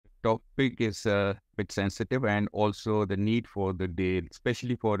topic is a bit sensitive, and also the need for the day,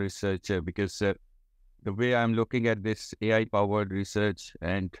 especially for researcher, because the way I'm looking at this AI-powered research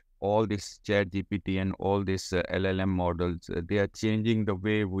and all this Chat GPT and all these LLM models, they are changing the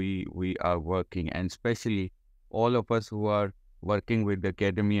way we are working, and especially all of us who are working with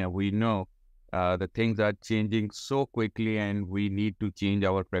academia, we know the things are changing so quickly, and we need to change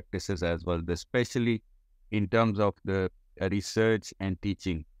our practices as well, especially in terms of the research and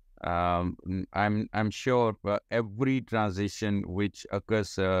teaching. I'm sure every transition which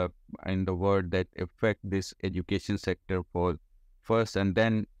occurs in the world that affect this education sector for first, and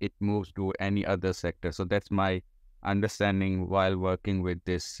then it moves to any other sector. So that's my understanding while working with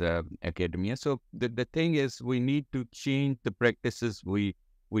this academia. So the thing is, we need to change the practices we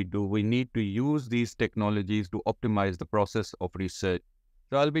do. We need to use these technologies to optimize the process of research.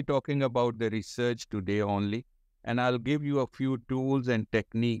 So I'll be talking about the research today only, and I'll give you a few tools and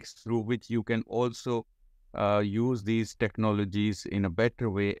techniques through which you can also use these technologies in a better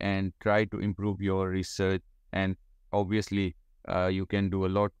way and try to improve your research. And obviously, you can do a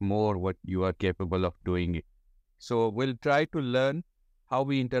lot more what you are capable of doing it. So we'll try to learn how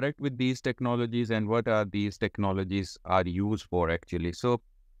we interact with these technologies and what are these technologies are used for actually. So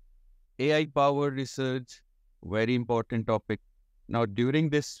AI-powered research, very important topic. Now, during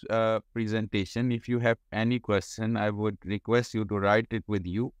this presentation, if you have any question, I would request you to write it with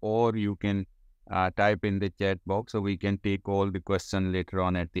you, or you can type in the chat box, so we can take all the question later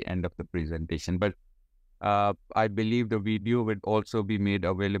on at the end of the presentation. But I believe the video would also be made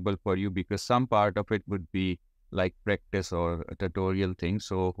available for you, because some part of it would be like practice or a tutorial thing.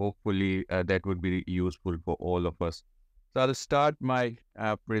 So hopefully that would be useful for all of us. So I'll start my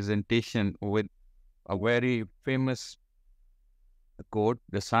presentation with a very famous quote: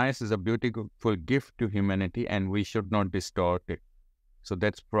 "The science is a beautiful gift to humanity, and we should not distort it." So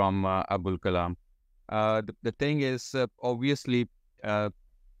that's from Abdul Kalam. The thing is, obviously,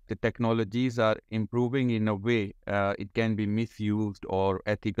 the technologies are improving in a way it can be misused, or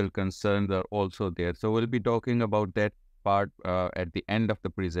ethical concerns are also there. So we'll be talking about that part at the end of the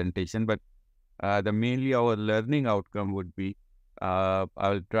presentation. But the mainly our learning outcome would be,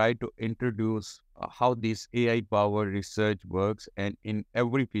 I'll try to introduce how this AI-powered research works, and in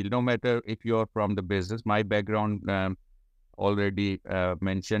every field, no matter if you're from the business. My background already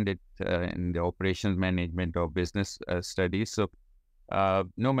mentioned it in the operations management or business studies. So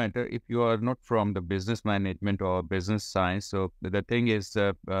no matter if you are not from the business management or business science. So the thing is,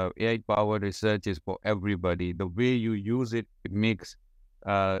 AI-powered research is for everybody. The way you use it, it makes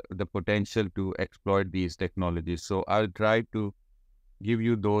the potential to exploit these technologies. So I'll try to give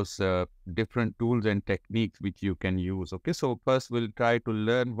you those different tools and techniques which you can use. Okay, so first we'll try to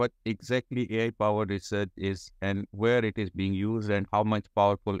learn what exactly AI-powered research is, and where it is being used, and how much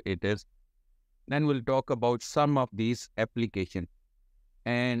powerful it is. Then we'll talk about some of these applications.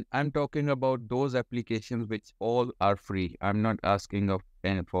 And I'm talking about those applications which all are free. I'm not asking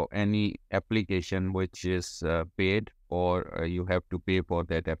for any application which is paid, or you have to pay for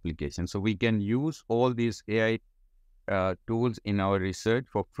that application. So we can use all these AI tools in our research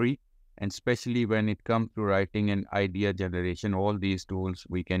for free, and especially when it comes to writing and idea generation, all these tools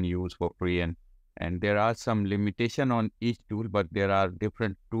we can use for free. And there are some limitation on each tool, but there are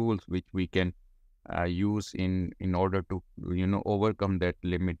different tools which we can use in order to overcome that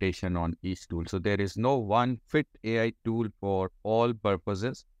limitation on each tool. So there is no one fit AI tool for all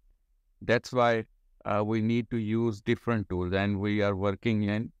purposes. That's why we need to use different tools, and we are working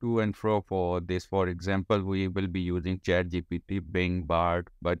in to and fro for this. For example, we will be using ChatGPT, Bing, Bard,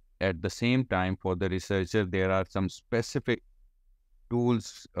 but at the same time, for the researcher, there are some specific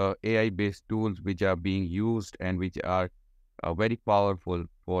tools, AI-based tools, which are being used and which are very powerful.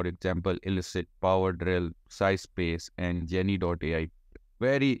 For example, Illicit, Power Drill, SciSpace, and Jenny.ai.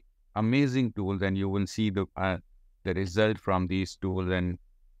 Very amazing tools, and you will see the result from these tools, and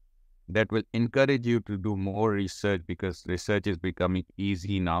that will encourage you to do more research, because research is becoming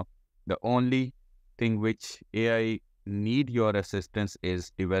easy now. The only thing which AI need your assistance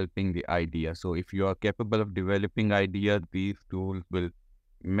is developing the idea. So if you are capable of developing ideas, these tools will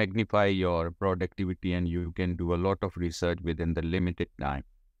magnify your productivity, and you can do a lot of research within the limited time.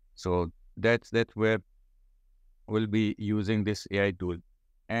 So that's where we'll be using this AI tool.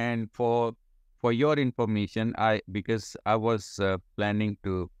 And for your information, because I was planning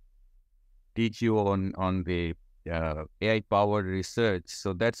to teach you on the AI powered research,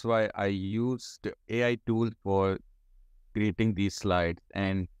 so that's why I used AI tool for creating these slides.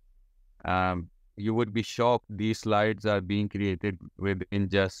 And you would be shocked, these slides are being created within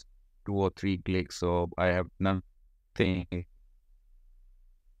just 2 or 3 clicks. So I have nothing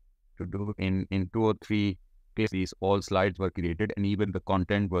to do. In 2 or 3 cases, these all slides were created and even the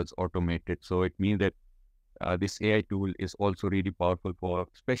content was automated. So it means that this AI tool is also really powerful for,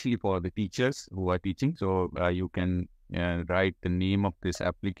 especially for the teachers who are teaching. So you can write the name of this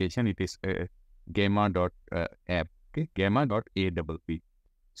application. It is gamma.app, okay, gamma.app.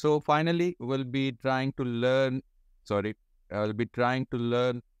 So finally, we'll be trying to learn, I'll be trying to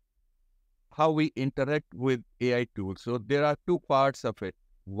learn how we interact with AI tools. So there are two parts of it.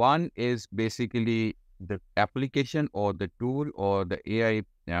 One is basically the application or the tool or the AI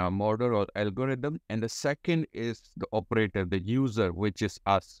model or algorithm. And the second is the operator, the user, which is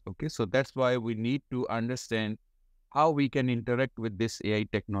us. Okay, so that's why we need to understand how we can interact with this AI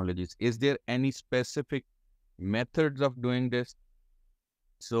technologies. Is there any specific methods of doing this?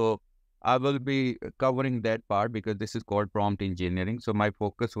 So I will be covering that part because this is called prompt engineering. So my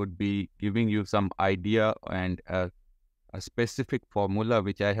focus would be giving you some idea and a specific formula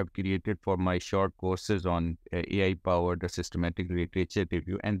which I have created for my short courses on AI-powered systematic literature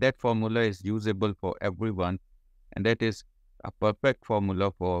review. And that formula is usable for everyone. And that is a perfect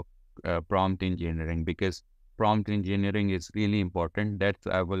formula for prompt engineering, because prompt engineering is really important. That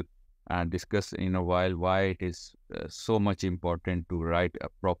I will discuss in a while why it is so much important to write a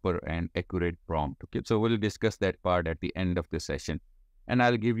proper and accurate prompt. Okay, so we'll discuss that part at the end of the session. And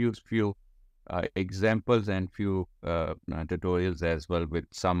I'll give you few examples and few tutorials as well with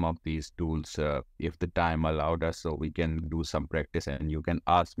some of these tools if the time allowed us, so we can do some practice and you can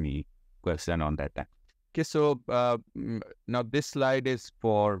ask me question on that time. Okay, so now this slide is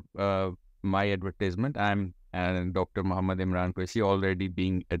for my advertisement. I'm Dr. Muhammad Imran Qureshi, already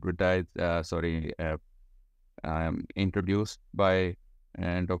being advertised, introduced by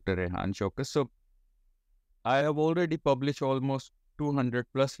Dr. Rehan Shokas. So I have already published almost 200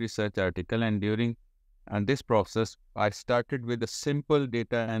 plus research article, and during this process, I started with a simple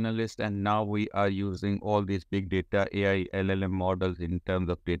data analyst, and now we are using all these big data AI LLM models in terms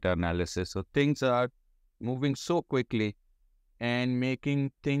of data analysis. So things are moving so quickly and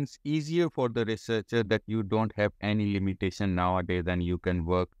making things easier for the researcher that you don't have any limitation nowadays and you can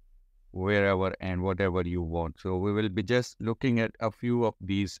work wherever and whatever you want. So we will be just looking at a few of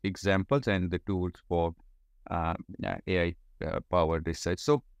these examples and the tools for AI powered research.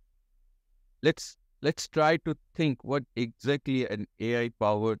 So let's try to think what exactly an AI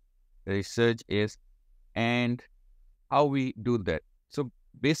powered research is and how we do that. So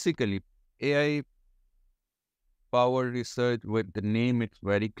basically, AI powered research, with the name, it's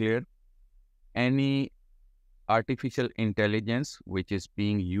very clear. Any artificial intelligence which is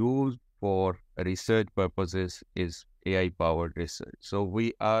being used for research purposes is AI powered research. So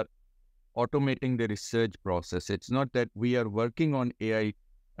we are automating the research process. It's not that we are working on AI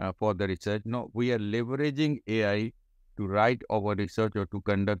for the research. No, we are leveraging AI to write our research or to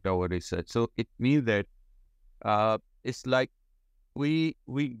conduct our research. So it means that it's like we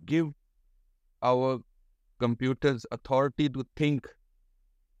give our computers authority to think,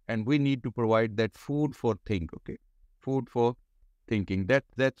 and we need to provide that food for think. Okay, food for thinking.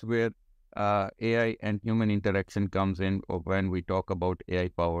 That's where AI and human interaction comes in when we talk about AI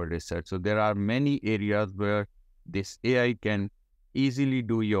powered research. So there are many areas where this AI can easily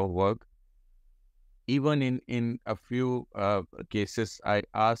do your work. Even in a few cases, I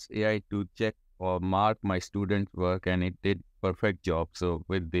asked AI to check or mark my students' work, and it did perfect job. So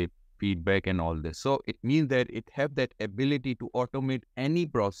with the feedback and all this, so it means that it have that ability to automate any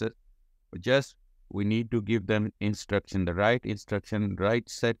process. Just we need to give them instruction, the right instruction, right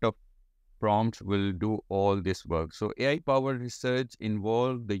set of prompts will do all this work. So AI powered research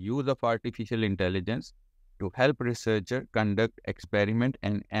involves the use of artificial intelligence to help researcher conduct experiment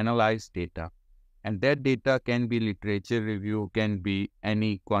and analyze data. And that data can be literature review, can be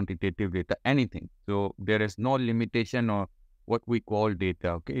any quantitative data, anything. So there is no limitation or what we call data.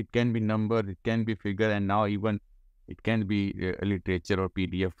 Okay, it can be number, it can be figure, and now even it can be literature or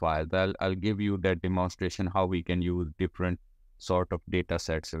PDF files. I'll give you that demonstration how we can use different sort of data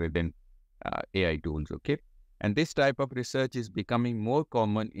sets within AI tools. Okay, and this type of research is becoming more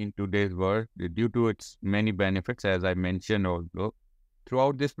common in today's world due to its many benefits, as I mentioned also.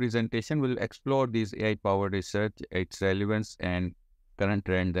 Throughout this presentation, we'll explore these AI-powered research, its relevance, and current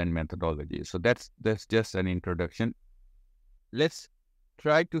trends and methodologies. So that's just an introduction. Let's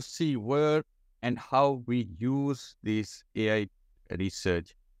try to see where and how we use this AI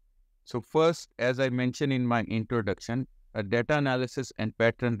research. So first, as I mentioned in my introduction, a data analysis and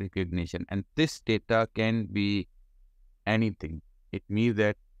pattern recognition. And this data can be anything. It means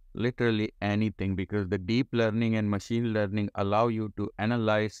that literally anything, because the deep learning and machine learning allow you to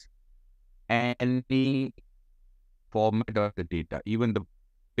analyze any format of the data, even the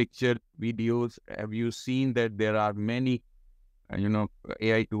picture, videos. Have you seen that there are many,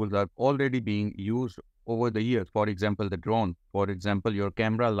 AI tools are already being used over the years? For example, the drone, for example, your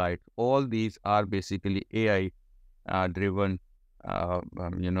camera light, all these are basically AI driven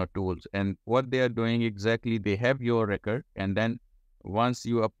tools. And what they are doing exactly, they have your record, and then once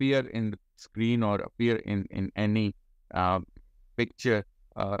you appear in the screen or appear in any uh, picture,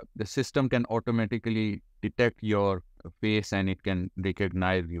 the system can automatically detect your face and it can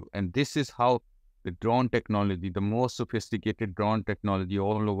recognize you. And this is how the drone technology, the most sophisticated drone technology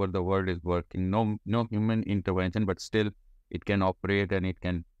all over the world, is working. No human intervention, but still it can operate and it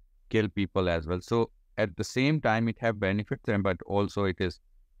can kill people as well. So at the same time, it have benefits, and but also it is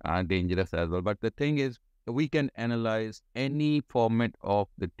dangerous as well. But the thing is, we can analyze any format of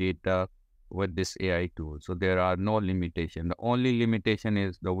the data with this AI tool. So there are no limitation. The only limitation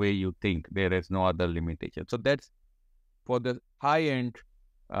is the way you think. There is no other limitation. So that's for the high-end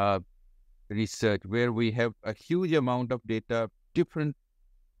uh, research, where we have a huge amount of data, different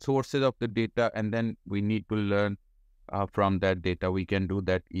sources of the data, and then we need to learn from that data. We can do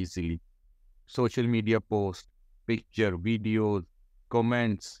that easily. Social media posts, picture, videos,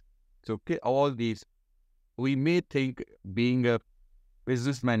 comments. So okay, all these, we may think, being a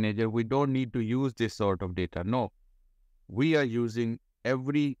business manager, we don't need to use this sort of data. No, we are using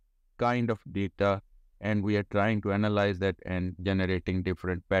every kind of data, and we are trying to analyze that and generating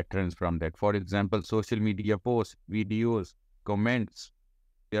different patterns from that. For example, social media posts, videos, comments.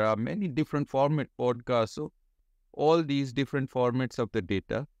 There are many different format podcasts. So all these different formats of the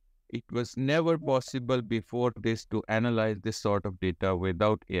data, it was never possible before this to analyze this sort of data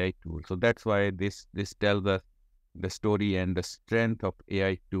without AI tools. So that's why this tells us the story and the strength of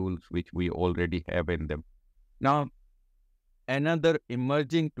AI tools which we already have in them. Now, another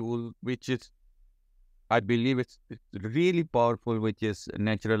emerging tool, which is, I believe it's really powerful, which is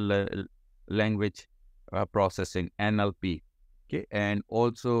language processing, NLP. Okay, and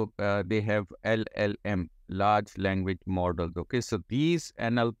also they have LLM, large language models. Okay, so these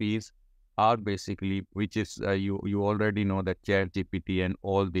NLPs are basically, which is you already know that ChatGPT and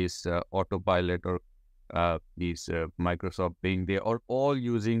all these autopilot or these Microsoft Bing, they are all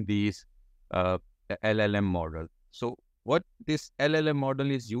using these uh, LLM models. So what this LLM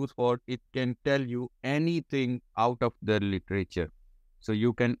model is used for, it can tell you anything out of the literature. So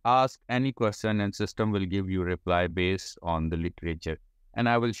you can ask any question and system will give you reply based on the literature. And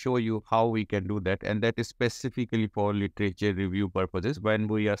I will show you how we can do that. And that is specifically for literature review purposes, when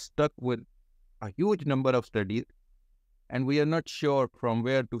we are stuck with a huge number of studies and we are not sure from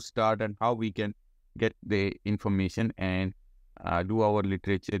where to start and how we can get the information and do our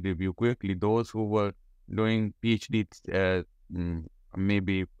literature review quickly. Those who were doing PhDs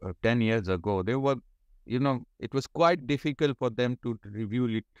maybe 10 years ago, they were, it was quite difficult for them to review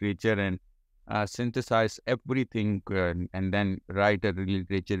literature and synthesize everything and then write a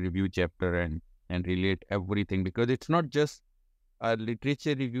literature review chapter and relate everything, because it's not just a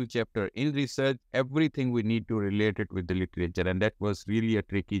literature review chapter. In research, everything we need to relate it with the literature, and that was really a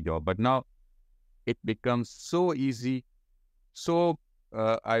tricky job. But now it becomes so easy. So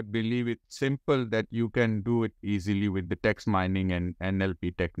I believe it's simple that you can do it easily with the text mining and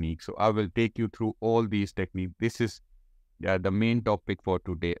NLP techniques. So I will take you through all these techniques. This is the main topic for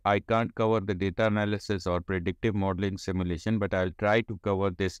today. I can't cover the data analysis or predictive modeling simulation, but I'll try to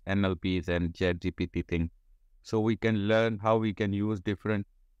cover this NLPs and ChatGPT thing, so we can learn how we can use different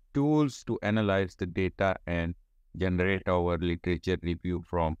tools to analyze the data and generate our literature review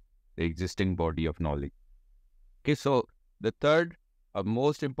from the existing body of knowledge. Okay, so the third,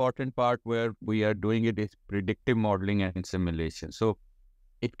 most important part where we are doing it is predictive modeling and simulation. So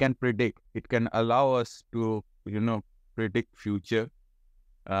it can predict, it can allow us to, predict future.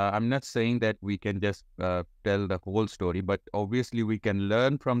 I'm not saying that we can just tell the whole story, but obviously we can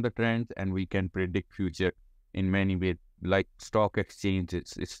learn from the trends and we can predict future in many ways, like stock exchange.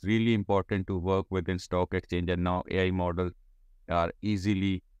 It's really important to work within stock exchange, and now AI models are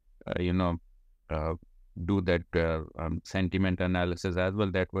easily, do that sentiment analysis as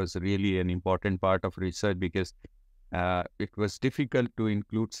well. That was really an important part of research, because it was difficult to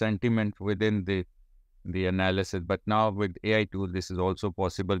include sentiment within the analysis. But now with AI tools, this is also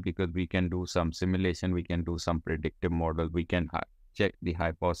possible, because we can do some simulation, we can do some predictive model, we can check the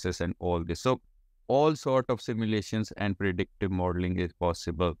hypothesis and all this. So all sort of simulations and predictive modeling is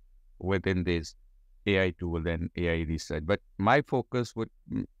possible within this AI tool and AI research. But my focus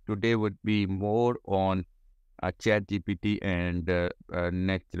today would be more on ChatGPT and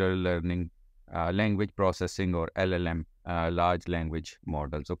natural learning, language processing, or LLM, large language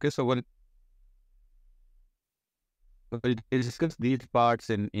models. Okay, so we'll discuss these parts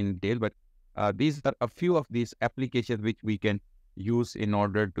in detail, but these are a few of these applications which we can use in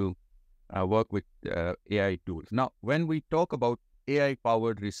order to work with AI tools. Now, when we talk about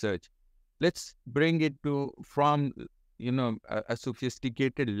AI-powered research, let's bring it to from a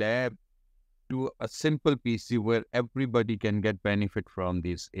sophisticated lab to a simple PC where everybody can get benefit from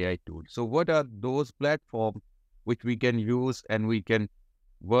these AI tools. So, what are those platforms which we can use and we can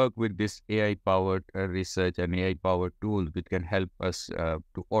work with this AI-powered research and AI-powered tools which can help us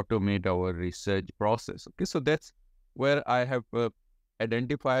to automate our research process? Okay, so that's where I have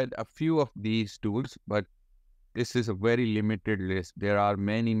identified a few of these tools, but this is a very limited list. There are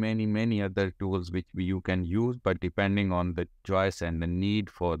many, many, many other tools which you can use, but depending on the choice and the need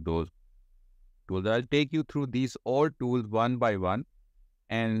for those tools, I'll take you through these all tools one by one.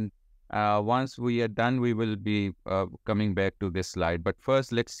 And once we are done, we will be coming back to this slide. But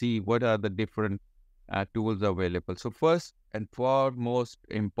first, let's see what are the different tools available. So first and foremost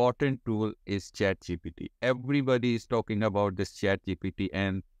important tool is ChatGPT. Everybody is talking about this ChatGPT,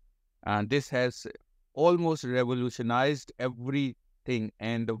 and this has almost revolutionized everything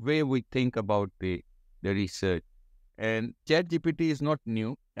and the way we think about the research. And ChatGPT is not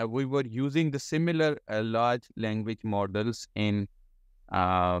new. We were using the similar large language models in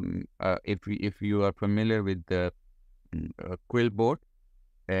if you are familiar with the Quillbot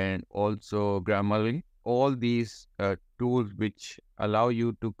and also Grammarly, all these tools which allow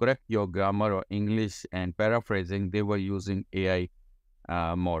you to correct your grammar or English and paraphrasing, they were using AI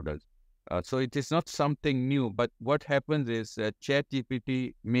models. So it is not something new, but what happens is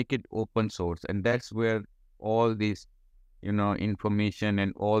ChatGPT make it open source, and that's where all this, information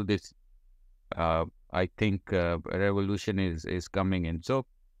and all this, I think, revolution is coming in. So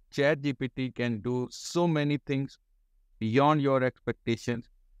ChatGPT can do so many things beyond your expectations,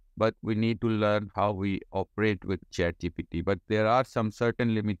 but we need to learn how we operate with ChatGPT. But there are some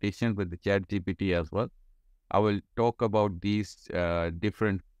certain limitations with the ChatGPT as well. I will talk about these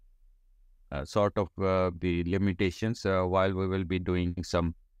different sort of the limitations while we will be doing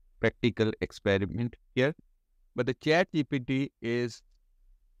some practical experiment here. But the ChatGPT is,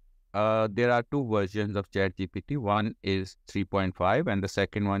 there are two versions of ChatGPT. One is 3.5 and the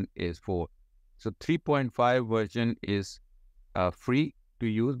second one is 4. So 3.5 version is free to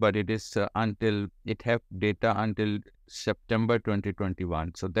use, but it is until it have data until September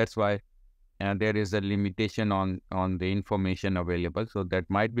 2021. So that's why there is a limitation on the information available. So that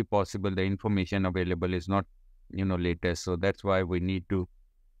might be possible the information available is not latest. So that's why we need to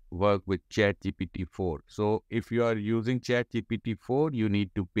work with ChatGPT 4. So if you are using ChatGPT 4, you need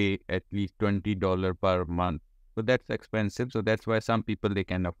to pay at least $20 per month. So that's expensive. So that's why some people they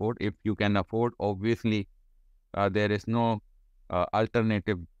can afford. If you can afford, obviously there is no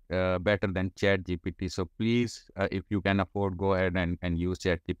alternative better than ChatGPT. So please, if you can afford, go ahead and use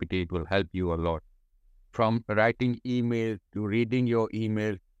ChatGPT. It will help you a lot. From writing email to reading your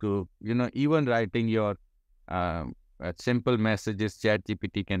email to, even writing your simple messages,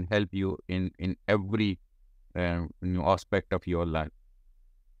 ChatGPT can help you in every aspect of your life.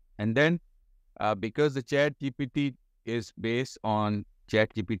 And then because the ChatGPT is based on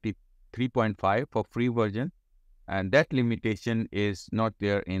ChatGPT 3.5 for free version, and that limitation is not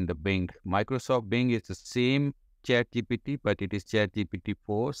there in the Bing. Microsoft Bing is the same ChatGPT, but it is ChatGPT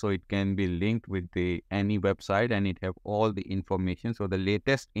 4, so it can be linked with any website and it have all the information. So the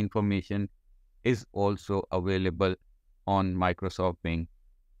latest information is also available on Microsoft Bing,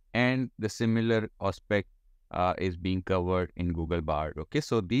 and the similar aspect is being covered in Google Bard. Okay,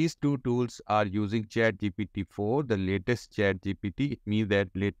 so these two tools are using ChatGPT 4, the latest ChatGPT. It means that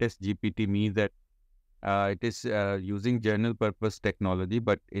latest GPT means that it is using general purpose technology,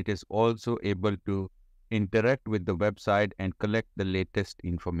 but it is also able to interact with the website and collect the latest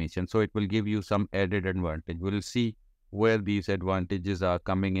information. So it will give you some added advantage. We'll see where these advantages are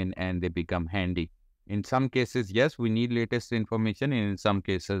coming in and they become handy. In some cases, yes, we need latest information. And in some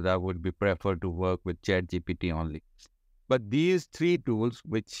cases, I would be prefer to work with ChatGPT only. But these three tools,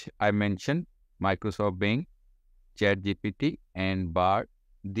 which I mentioned, Microsoft Bing, ChatGPT, and Bard,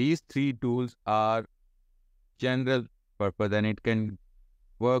 these three tools are general purpose and it can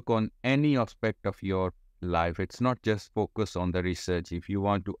work on any aspect of your life. It's not just focused on the research. If you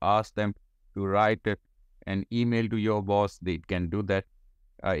want to ask them to write an email to your boss, they can do that.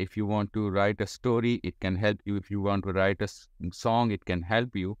 If you want to write a story, it can help you. If you want to write a song, it can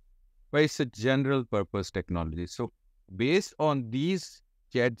help you. But it's a general purpose technology. So based on these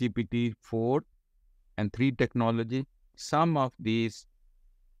ChatGPT 4 and 3 technology, some of these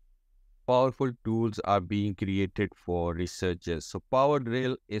powerful tools are being created for researchers. So Power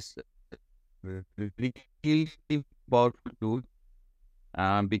Drill is really powerful tool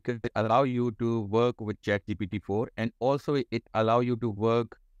because it allow you to work with ChatGPT 4, and also it allow you to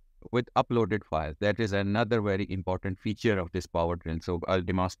work with uploaded files. That is another very important feature of this power drill. So I'll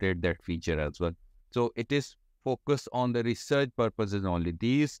demonstrate that feature as well. So it is focused on the research purposes only.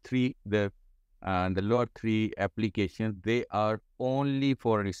 These three, the lower three applications, they are only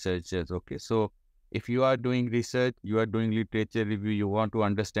for researchers. Okay, so if you are doing research, you are doing literature review, you want to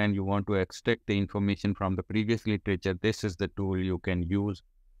understand, you want to extract the information from the previous literature, this is the tool you can use.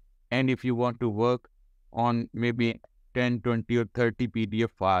 And if you want to work on maybe 10, 20 or 30 PDF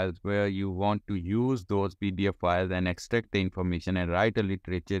files where you want to use those PDF files and extract the information and write a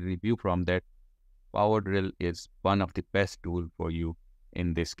literature review from that, Power Drill is one of the best tool for you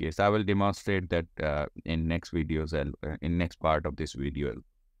in this case. I will demonstrate that in next videos, in next part of this video.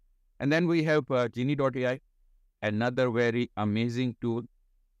 And then we have Genie.ai, another very amazing tool.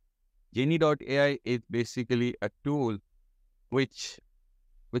 Genie.ai is basically a tool which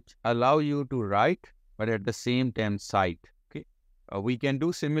allow you to write, but at the same time cite. Okay, we can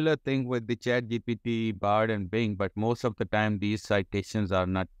do similar thing with the Chat GPT, Bard, and Bing, but most of the time these citations are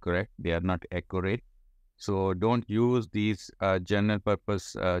not correct. They are not accurate. So don't use these general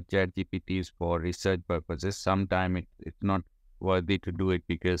purpose Chat GPTs for research purposes. Sometimes it's not worthy to do it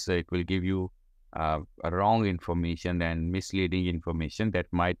because it will give you a wrong information and misleading information that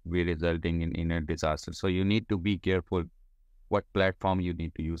might be resulting in a disaster. So you need to be careful what platform you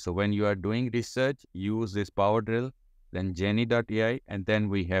need to use. So when you are doing research, use this Power Drill, then Jenny.ai, and then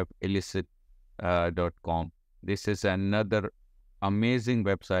we have Elicit.com. This is another amazing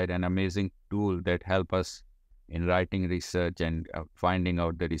website and amazing tool that help us in writing research and finding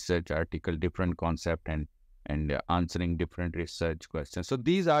out the research article, different concept, and answering different research questions. So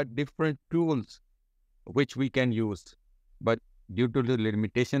these are different tools which we can use, but due to the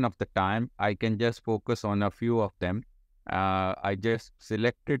limitation of the time, I can just focus on a few of them. I just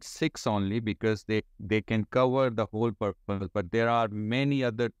selected 6 only because they can cover the whole purpose, but there are many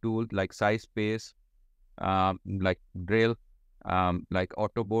other tools like SciSpace, like Drill, like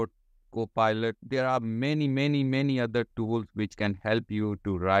Autobot, Copilot. There are many other tools which can help you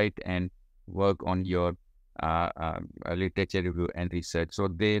to write and work on your literature review and research. So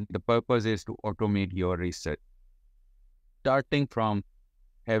the purpose is to automate your research. Starting from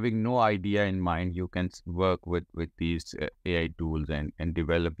having no idea in mind, you can work with these AI tools and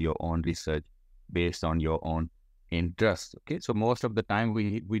develop your own research based on your own interest. Okay, so most of the time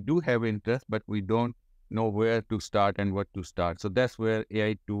we do have interest, but we don't know where to start and what to start. So that's where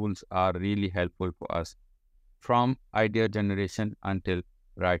AI tools are really helpful for us, from idea generation until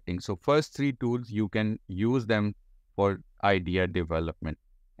writing. So first 3 tools, you can use them for idea development,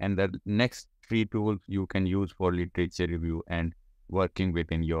 and the next 3 tools you can use for literature review and working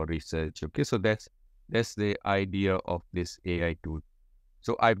within your research. Okay, so that's the idea of this AI tool.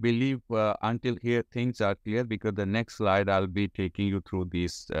 So I believe until here things are clear, because the next slide I'll be taking you through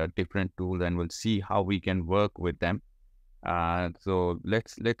these different tools and we'll see how we can work with them. So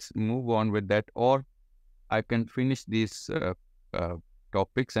let's move on with that, or I can finish these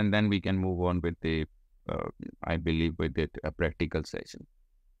topics and then we can move on with the I believe with it a practical session.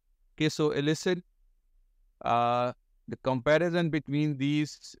 Okay, so Elicit, the comparison between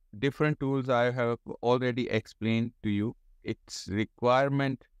these different tools I have already explained to you. It's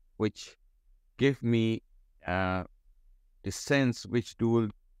requirement which give me the sense which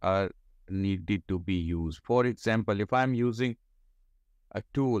tools are needed to be used. For example, if I'm using a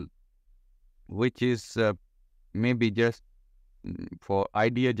tool which is maybe just for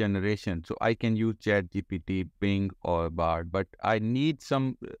idea generation, so I can use ChatGPT, Bing, or Bard, but I need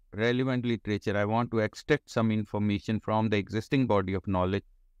some relevant literature. I want to extract some information from the existing body of knowledge.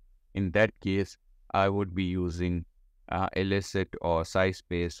 In that case, I would be using Elicit or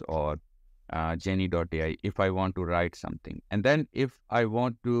SciSpace or Jenny.ai if I want to write something. And then if I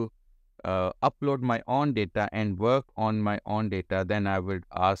want to upload my own data and work on my own data, then I would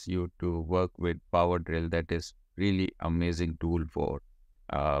ask you to work with Power Drill. That is really amazing tool for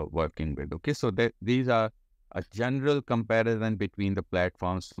working with. Okay, so these are a general comparison between the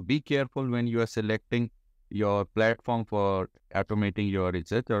platforms. So be careful when you are selecting your platform for automating your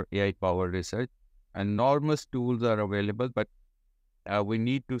research or AI powered research. Enormous tools are available, but we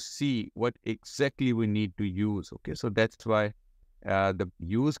need to see what exactly we need to use. Okay, so that's why the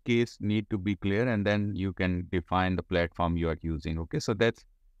use case need to be clear, and then you can define the platform you are using. Okay, so that's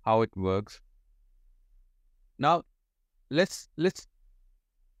how it works. Now, let's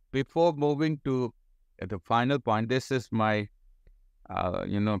before moving to the final point, this is my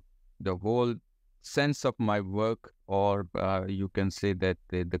the whole sense of my work, or you can say that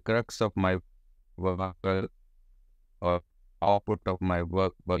the crux of my work or output of my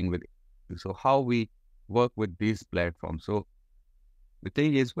work working with. So how we work with these platforms. So the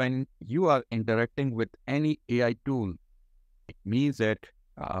thing is, when you are interacting with any AI tool, it means that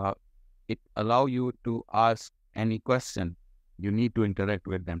uh, it allow you to ask any question. You need to interact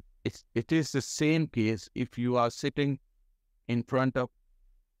with them. It is the same case if you are sitting in front of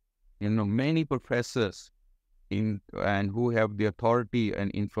many professors and who have the authority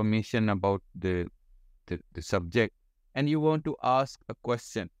and information about the subject, and you want to ask a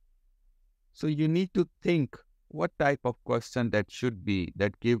question. So you need to think what type of question that should be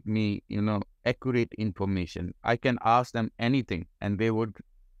that give me, accurate information. I can ask them anything and they would,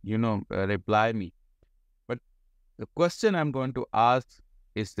 reply me. But the question I'm going to ask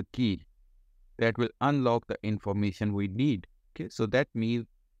is the key that will unlock the information we need. Okay, so that means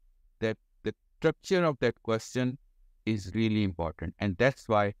that the structure of that question is really important. And that's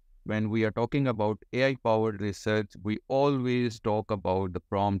why when we are talking about AI-powered research, we always talk about the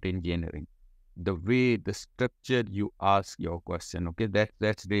prompt engineering, the way, the structure you ask your question. Okay,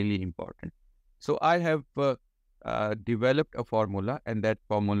 that's really important. So I have developed a formula, and that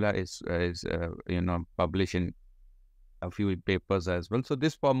formula is published in a few papers as well. So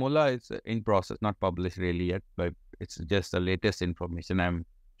this formula is in process, not published really yet, but it's just the latest information. I'm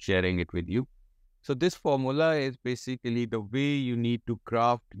sharing it with you. So this formula is basically the way you need to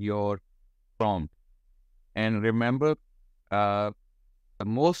craft your prompt. And remember, the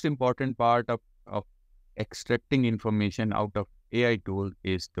most important part of extracting information out of AI tool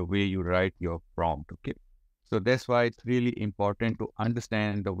is the way you write your prompt. Okay. So that's why it's really important to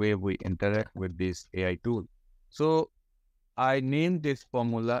understand the way we interact with this AI tool. So I named this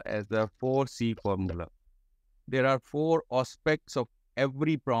formula as the 4C formula. There are 4 aspects of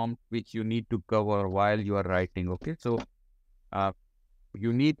every prompt which you need to cover while you are writing. Okay. So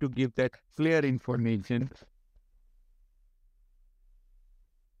you need to give that clear information.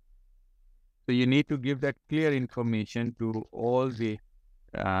 So you need to give that clear information to all the,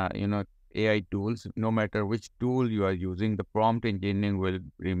 AI tools. No matter which tool you are using, the prompt engineering will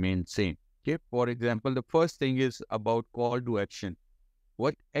remain same. Okay. For example, the first thing is about call to action.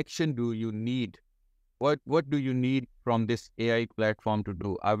 What action do you need? What do you need from this AI platform to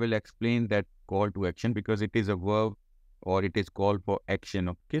do? I will explain that call to action because it is a verb or it is call for action.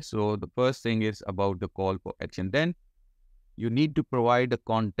 Okay. So the first thing is about the call for action. Then you need to provide the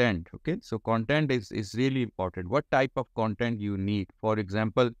content. Okay. So content is really important. What type of content you need? For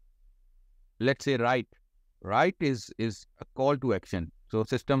example, let's say write. Write is a call to action. So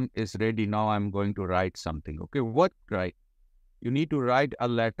system is ready. Now I'm going to write something. Okay. What write? You need to write a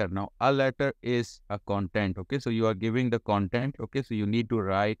letter. Now a letter is a content. Okay. So you are giving the content. Okay. So you need to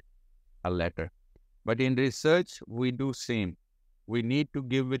write a letter. But in research, we do same. We need to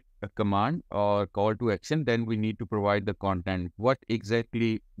give it a command or call to action. Then we need to provide the content, what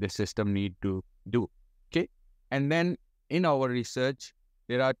exactly the system need to do. Okay. And then in our research,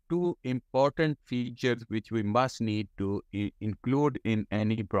 there are 2 important features which we must need to include in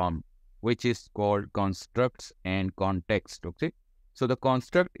any prompt, which is called constructs and context. Okay. So the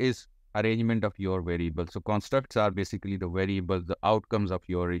construct is arrangement of your variables. So constructs are basically the variables, the outcomes of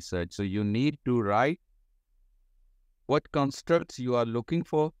your research. So you need to write what constructs you are looking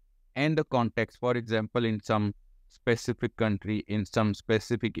for and the context. For example, in some specific country, in some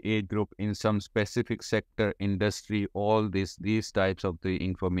specific age group, in some specific sector, industry, all these types of the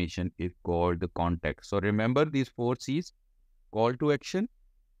information is called the context. So remember these 4 C's: call to action,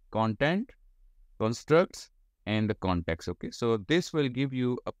 content, constructs, and the context. Okay. So this will give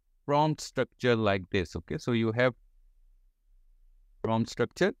you a prompt structure like this. Okay. So you have prompt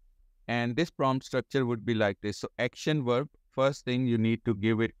structure, and this prompt structure would be like this. So action verb, first thing you need to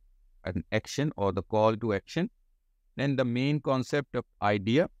give it an action or the call to action. Then the main concept of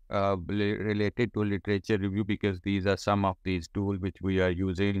idea related to literature review, because these are some of these tools which we are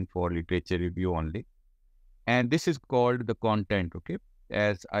using for literature review only. And this is called the content. Okay.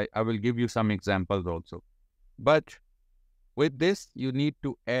 As I will give you some examples also. But with this, you need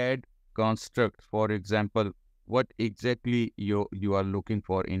to add constructs. For example, what exactly you are looking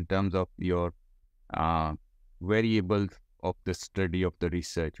for in terms of your variables of the study of the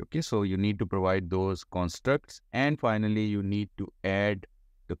research. Okay, so you need to provide those constructs, and finally you need to add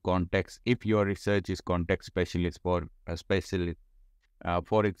the context if your research is context specialist for a specialist.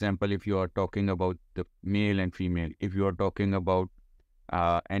 For example, if you are talking about the male and female, if you are talking about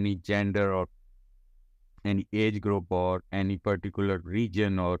any gender or any age group or any particular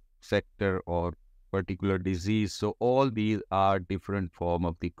region or sector or particular disease. So all these are different form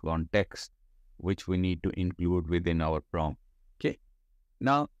of the context which we need to include within our prompt. Okay.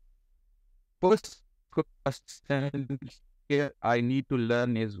 Now, first question here I need to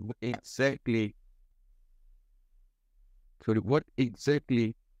learn is what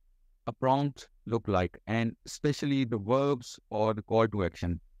exactly a prompt look like, and especially the verbs or the call to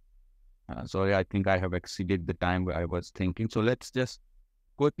action. Sorry, I think I have exceeded the time where I was thinking. So let's just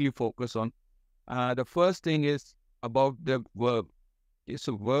quickly focus on the first thing is about the verb. It's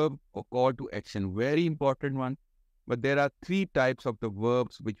a verb or call to action, very important one. But there are three types of the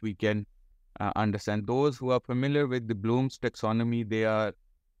verbs which we can understand. Those who are familiar with the Bloom's taxonomy, they are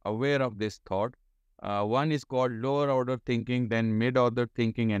aware of this thought. One is called lower order thinking, then mid order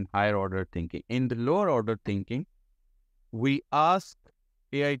thinking, and higher order thinking. In the lower order thinking, we ask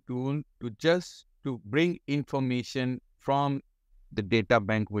AI tool to bring information from the data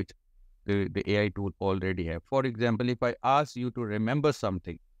bank which the AI tool already have. For example, if I ask you to remember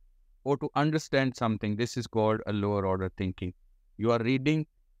something or to understand something, this is called a lower order thinking. You are reading,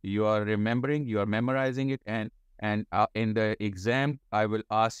 you are remembering, you are memorizing it, and in the exam, I will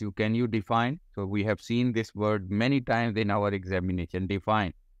ask you, can you define? So we have seen this word many times in our examination,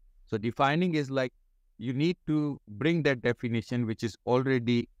 define. So defining is like you need to bring that definition which is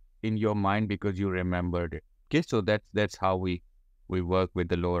already in your mind because you remembered it. Okay, so that's how we work with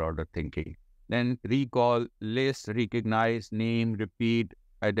the lower order thinking. Then recall, list, recognize, name, repeat,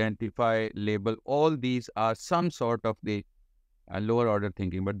 identify, label. All these are some sort of the lower order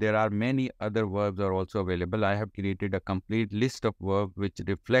thinking, but there are many other verbs are also available. I have created a complete list of verbs which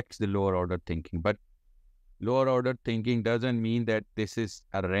reflects the lower order thinking. But lower order thinking doesn't mean that this is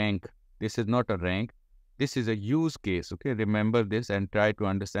a rank. This is not a rank. This is a use case. Okay, remember this and try to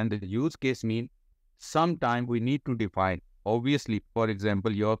understand. The use case means sometime we need to define. Obviously, for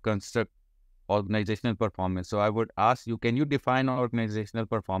example, your construct organizational performance. So I would ask you, can you define organizational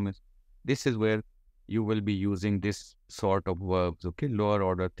performance? This is where you will be using this sort of verbs, okay? Lower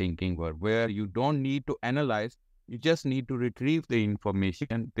order thinking verb, where you don't need to analyze, you just need to retrieve the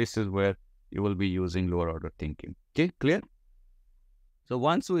information. This is where you will be using lower order thinking. Okay, clear? So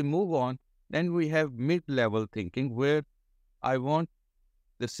once we move on, then we have mid-level thinking, where I want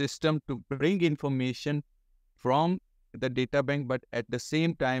the system to bring information from the data bank, but at the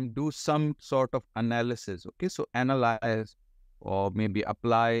same time do some sort of analysis. Okay, so analyze or maybe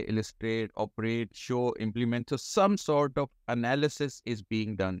apply, illustrate, operate, show, implement. So some sort of analysis is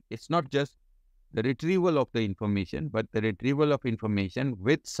being done. It's not just the retrieval of the information, but the retrieval of information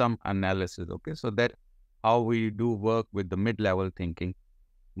with some analysis. Okay, so that's how we do work with the mid-level thinking.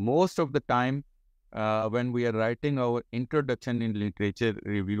 Most of the time, when we are writing our introduction in literature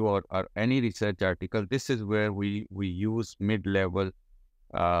review or any research article, this is where we use mid-level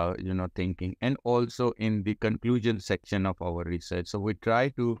thinking, and also in the conclusion section of our research. So we try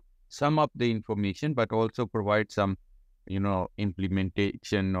to sum up the information, but also provide some,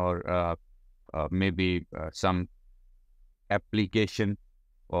 implementation or maybe some application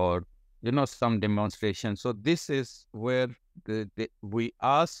or, some demonstration. So this is where we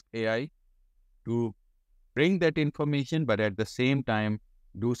ask AI to bring that information, but at the same time,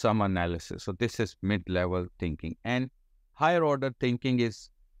 do some analysis. So this is mid-level thinking. And higher order thinking is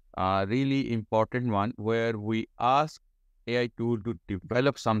a really important one, where we ask AI tool to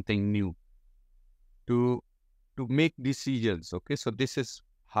develop something new, to make decisions. Okay, so this is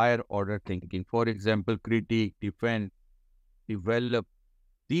higher order thinking. For example, critique, defend, develop,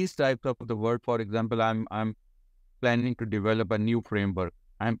 these types of the word. For example, I'm planning to develop a new framework.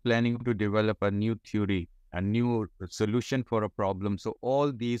 I'm planning to develop a new theory, a new solution for a problem. So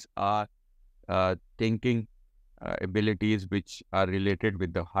all these are thinking abilities which are related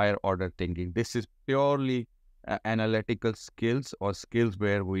with the higher order thinking. This is purely analytical skills, or skills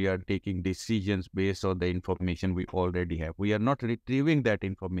where we are taking decisions based on the information we already have. We are not retrieving that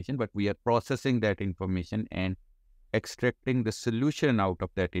information, but we are processing that information and extracting the solution out of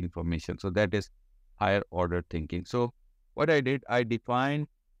that information. So that is higher order thinking. So what I did, I defined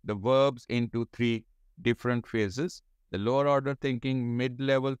the verbs into three different phases: the lower order thinking,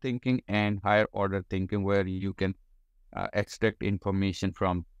 mid-level thinking, and higher order thinking, where you can extract information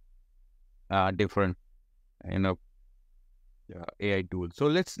from different, AI tools. So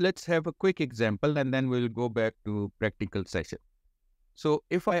let's have a quick example, and then we'll go back to practical session. So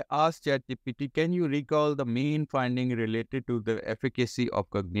if I ask ChatGPT, can you recall the main finding related to the efficacy of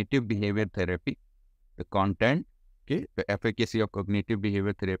cognitive behavior therapy? The content, okay, the efficacy of cognitive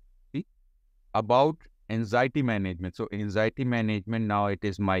behavior therapy about anxiety management. So anxiety management, now it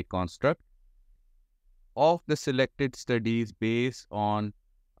is my construct of the selected studies based on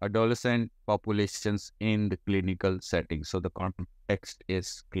adolescent populations in the clinical setting. So the context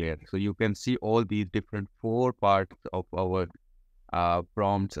is clear. So you can see all these different four parts of our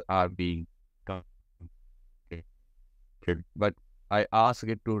prompts are being corrected, but I ask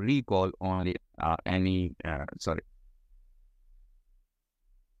it to recall only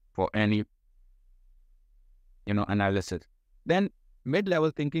for any analysis. Then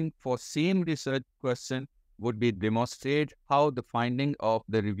mid-level thinking for same research question would be demonstrate how the finding of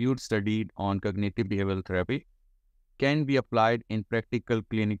the reviewed study on cognitive behavioral therapy can be applied in practical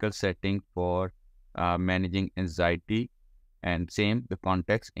clinical setting for managing anxiety, and same the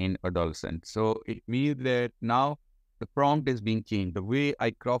context in adolescents. So it means that now the prompt is being changed. The way I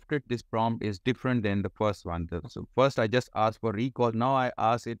crafted this prompt is different than the first one. So first I just asked for recall. Now I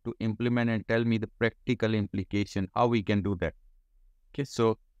ask it to implement and tell me the practical implication, how we can do that. Okay,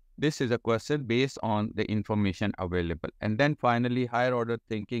 so this is a question based on the information available. And then finally, higher order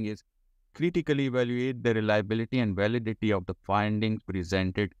thinking is critically evaluate the reliability and validity of the findings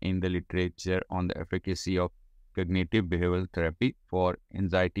presented in the literature on the efficacy of cognitive behavioral therapy for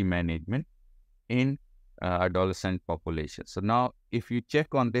anxiety management in adolescent population. So now if you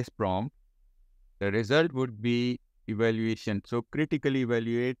check on this prompt, the result would be evaluation. So critically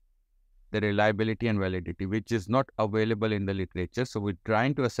evaluate the reliability and validity, which is not available in the literature. So we're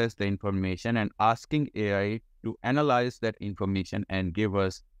trying to assess the information and asking AI to analyze that information and give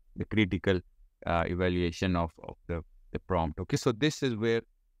us the critical evaluation of the prompt. Okay, so this is where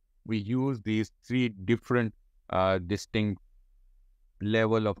we use these three different distinct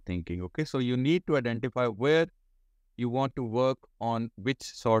level of thinking. Okay, so you need to identify where you want to work on which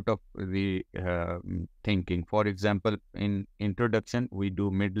sort of the thinking. For example, in introduction, we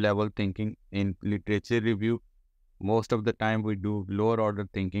do mid-level thinking. In literature review, most of the time we do lower order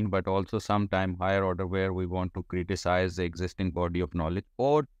thinking, but also sometime higher order where we want to criticize the existing body of knowledge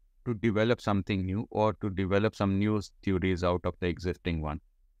or to develop something new or to develop some new theories out of the existing one.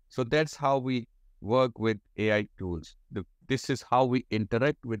 So that's how we work with AI tools. This is how we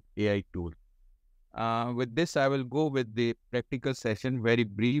interact with AI tools. With this, I will go with the practical session, very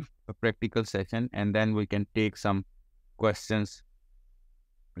brief practical session, and then we can take some questions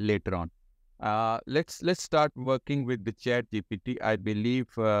later on. Let's start working with the Chat GPT. I believe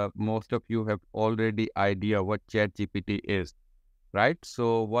most of you have already idea what Chat GPT is, right?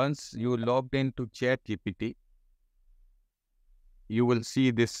 So once you logged into Chat GPT, you will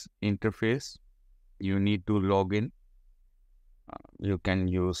see this interface. You need to log in. You can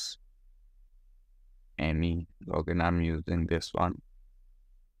use any login. I'm using this one.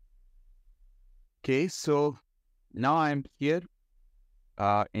 Okay, so now I'm here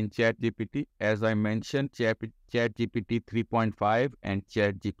in ChatGPT. As I mentioned, ChatGPT 3.5 and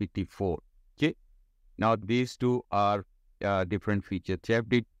ChatGPT 4. Okay, now these two are different features.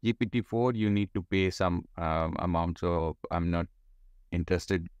 ChatGPT 4, you need to pay some amount, so I'm not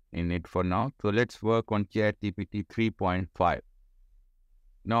interested in it for now. So let's work on ChatGPT 3.5.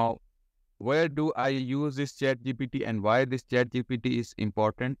 Now, where do I use this ChatGPT and why this ChatGPT is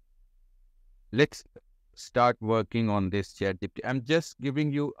important? Let's start working on this ChatGPT. I'm just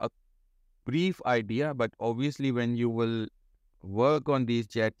giving you a brief idea, but obviously when you will work on these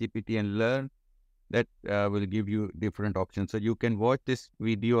ChatGPT and learn, that will give you different options. So you can watch this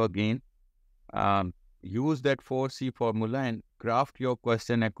video again, use that 4C formula and craft your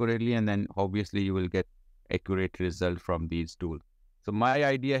question accurately, and then obviously you will get accurate result from these tools. So my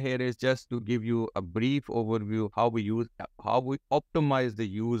idea here is just to give you a brief overview how we optimize the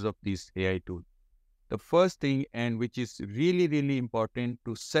use of these AI tools. The first thing, and which is really, really important,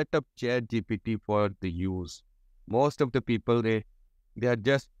 to set up ChatGPT for the use. Most of the people, they are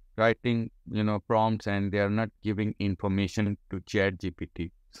just writing, prompts, and they are not giving information to ChatGPT.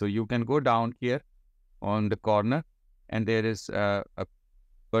 So you can go down here on the corner, and there is a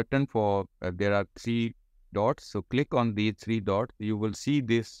button for, there are 3 dots. So click on these 3 dots. You will see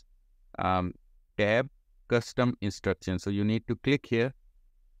this tab, custom instructions. So you need to click here,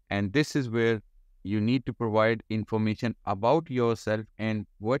 and this is where you need to provide information about yourself and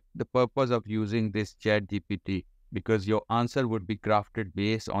what the purpose of using this ChatGPT, because your answer would be crafted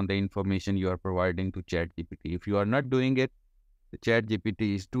based on the information you are providing to ChatGPT. If you are not doing it, the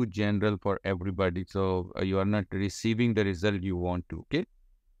ChatGPT is too general for everybody, so you are not receiving the result you want to. Okay,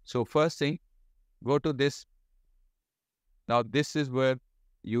 so first thing, go to this. Now this is where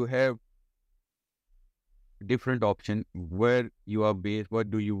you have different option, where you are based,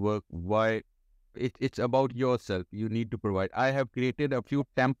 what do you work, why. It's about yourself. You need to provide. I have created a few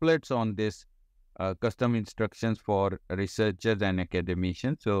templates on this custom instructions for researchers and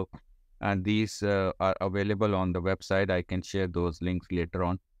academicians. So, and these are available on the website. I can share those links later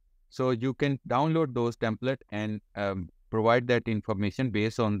on. So you can download those templates and provide that information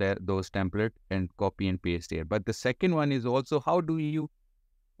based on those templates and copy and paste here. But the second one is also, how do you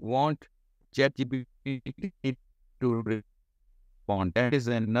want ChatGPT to respond. That is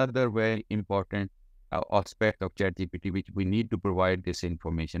another very important aspect of ChatGPT, which we need to provide this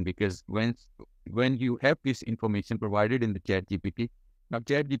information, because when you have this information provided in the ChatGPT, now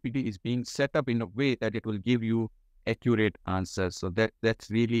ChatGPT is being set up in a way that it will give you accurate answers. So that's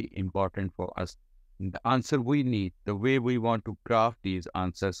really important for us. The answer we need, the way we want to craft these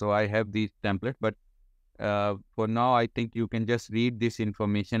answers. So I have these templates, but for now, I think you can just read this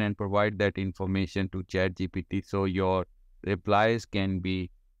information and provide that information to ChatGPT, so your replies can be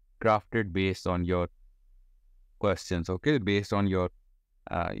crafted based on your questions, okay, based on your,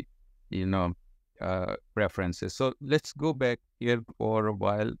 uh, you know, preferences. So let's go back here for a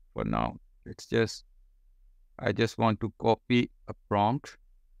while. For now, I just want to copy a prompt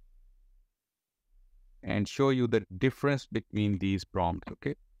and show you the difference between these prompts,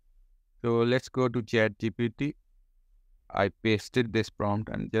 okay? So let's go to ChatGPT. I pasted this prompt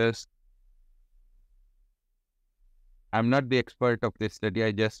and I'm not the expert of this study.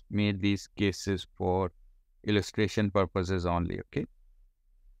 I just made these cases for illustration purposes only, okay?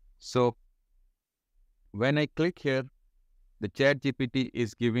 So when I click here, the ChatGPT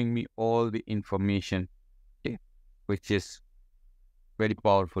is giving me all the information, okay, which is very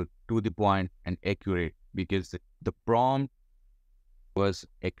powerful, to the point, and accurate, because the prompt was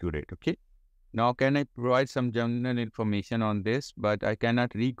accurate, okay? Now, can I provide some general information on this? But I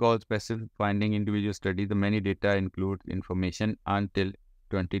cannot recall specific finding individual study. The many data include information until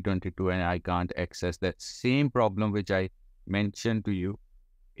 2022, and I can't access that same problem which I mentioned to you.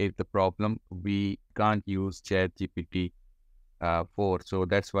 Is the problem we can't use ChatGPT for. So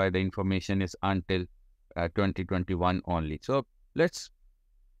that's why the information is until 2021 only. So let's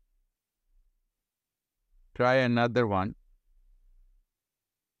try another one.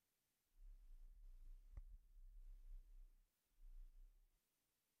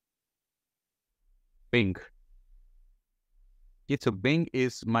 Bing. Okay, so Bing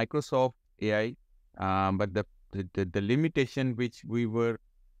is Microsoft AI, but the limitation which we were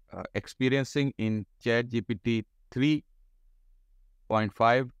experiencing in ChatGPT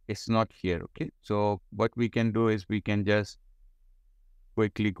 3.5 is not here. Okay, so what we can do is we can just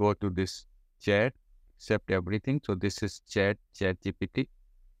quickly go to this chat, accept everything. So this is ChatGPT.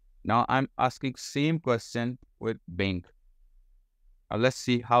 Now I'm asking same question with Bing. Let's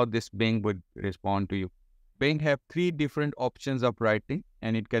see how this Bing would respond to you. Bing have three different options of writing,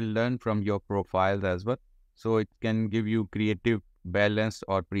 and it can learn from your profiles as well. So it can give you creative, balanced,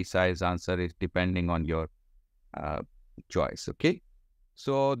 or precise answer is depending on your choice. Okay.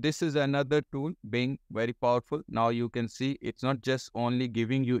 So this is another tool, Bing, very powerful. Now you can see it's not just only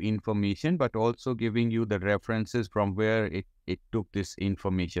giving you information, but also giving you the references from where it took this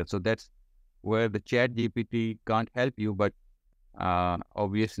information. So that's where the Chat GPT can't help you, but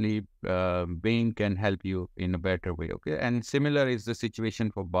obviously Bing can help you in a better way. Okay, and similar is the situation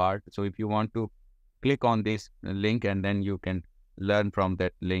for Bard. So if you want to click on this link, and then you can learn from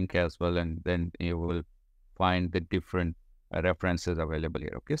that link as well, and then you will find the different references available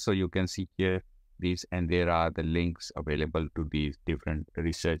here. Okay, so you can see here these, and there are the links available to these different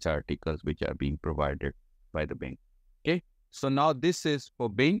research articles which are being provided by the Bing. Okay, so now this is for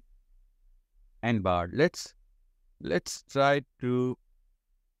Bing and Bard. Let's try to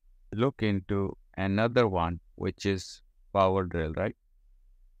look into another one, which is Power Drill, right?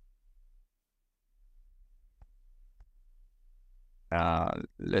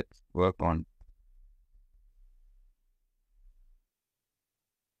 Let's work on.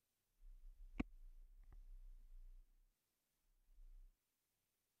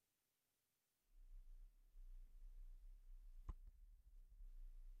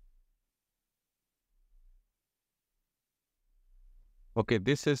 Okay,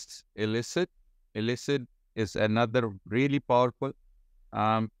 this is Illicit. Illicit is another really powerful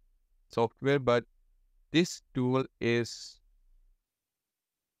software, but this tool is,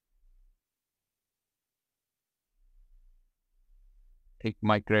 I think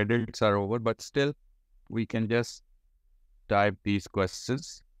my credits are over, but still we can just type these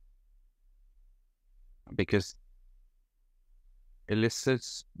questions, because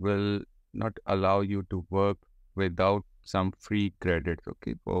Illicits will not allow you to work without some free credits.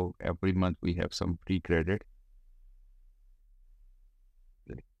 Okay, for every month we have some free credit.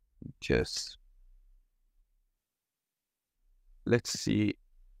 Just let's see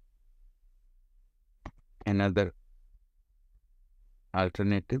another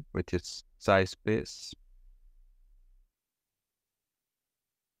alternative, which is SciSpace.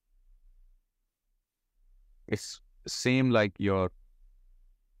 It's same like your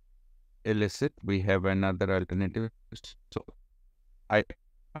Illicit. We have another alternative. So I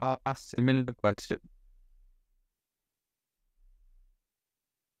ask similar question.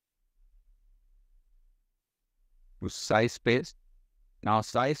 to size space. Now,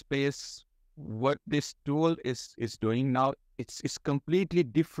 size space, what this tool is doing now, it's completely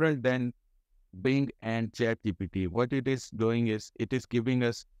different than Bing and ChatGPT. What it is doing is it is giving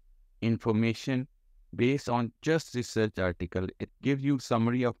us information based on just research article. It gives you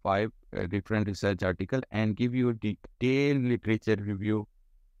summary of 5 different research article and give you a detailed literature review,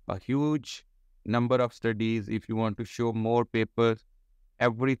 a huge number of studies. If you want to show more papers,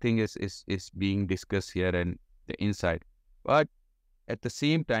 everything is being discussed here and the inside. But at the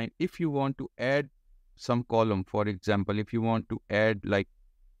same time, if you want to add some column, for example, if you want to add like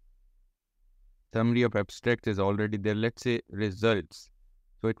summary of abstract is already there, let's say results.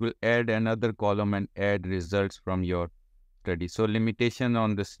 So it will add another column and add results from your study. So limitation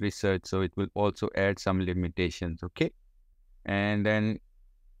on this research. So it will also add some limitations. Okay. And then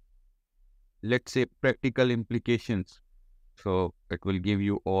let's say practical implications. So it will give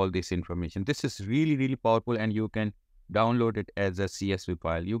you all this information. This is really, really powerful, and you can download it as a CSV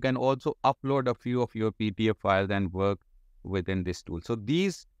file. You can also upload a few of your PDF files and work within this tool. So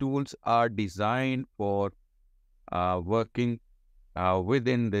these tools are designed for working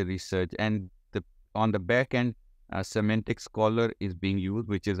within the research, and on the back end, Semantic Scholar is being used,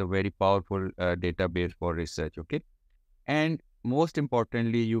 which is a very powerful database for research. Okay. And most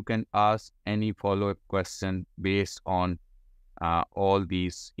importantly, you can ask any follow-up question based on all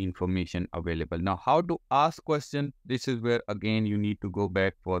these information available. Now, how to ask question? This is where again you need to go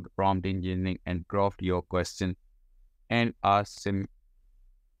back for the prompt engineering and craft your question and ask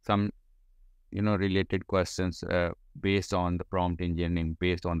some related questions based on the prompt engineering,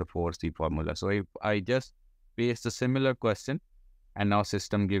 based on the 4C formula. So if I just paste a similar question and now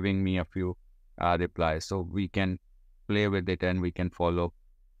system giving me a few replies, so we can play with it and we can follow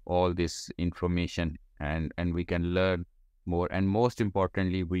all this information and we can learn more. And most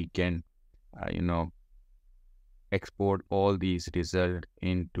importantly, we can export all these results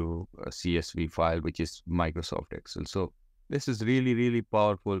into a CSV file, which is Microsoft Excel. So this is really, really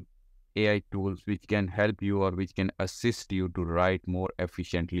powerful AI tools which can help you or which can assist you to write more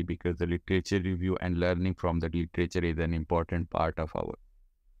efficiently, because the literature review and learning from the literature is an important part of our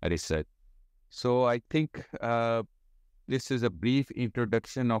research. So I think this is a brief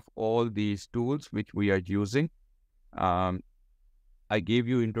introduction of all these tools which we are using. I gave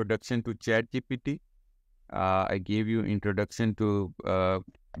you introduction to ChatGPT. I gave you introduction to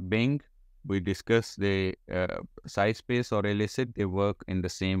Bing. We discussed the size space or elicit. They work in the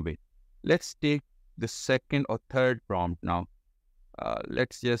same way. Let's take the second or third prompt now.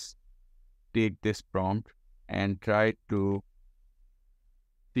 Let's just take this prompt and try to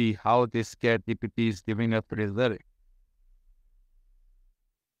see how this ChatGPT is giving us result.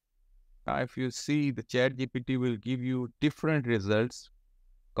 Now, if you see, the ChatGPT will give you different results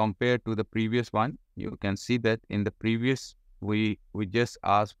compared to the previous one. You can see that in the previous, we just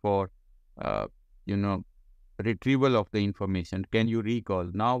asked for, retrieval of the information. Can you recall?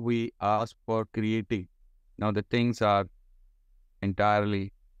 Now we ask for creating. Now the things are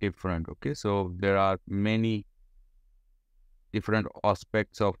entirely different. Okay, so there are many different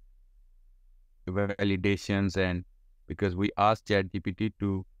aspects of validations, and because we asked ChatGPT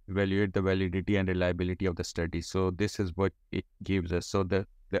to evaluate the validity and reliability of the study. So this is what it gives us. So the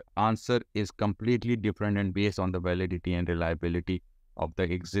answer is completely different and based on the validity and reliability of the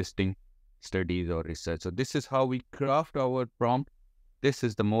existing studies or research. So this is how we craft our prompt. This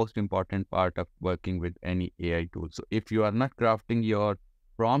is the most important part of working with any AI tool. So if you are not crafting your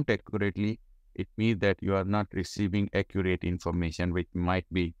prompt accurately, it means that you are not receiving accurate information, which might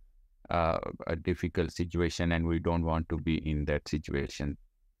be a difficult situation, and we don't want to be in that situation.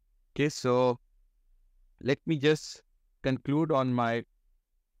 Okay, so let me just conclude on my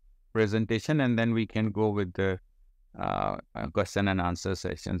presentation, and then we can go with the question and answer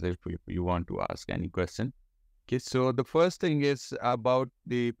sessions if you want to ask any question. Okay, so the first thing is about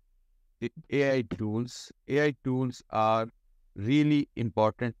the AI tools. AI tools are really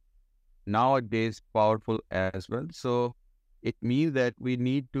important nowadays, powerful as well. So it means that we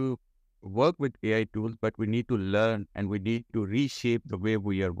need to work with AI tools, but we need to learn and we need to reshape the way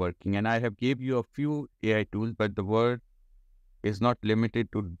we are working. And I have gave you a few AI tools, but the word is not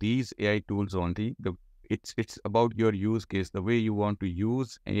limited to these AI tools only. It's about your use case, the way you want to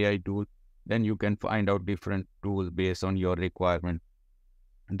use AI tool. Then you can find out different tools based on your requirement.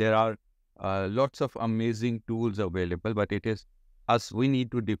 There are lots of amazing tools available, but it is us, we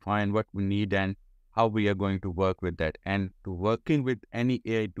need to define what we need and how we are going to work with that. And to working with any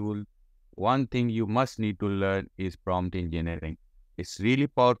AI tool, one thing you must need to learn is prompt engineering. It's really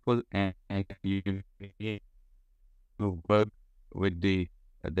powerful, and you need to work with the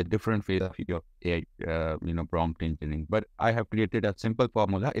the different phase of your AI, prompt engineering. But I have created a simple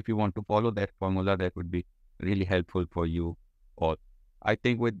formula. If you want to follow that formula, that would be really helpful for you all. I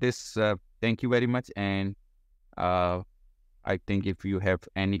think with this, thank you very much. And I think if you have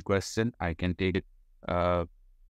any question, I can take it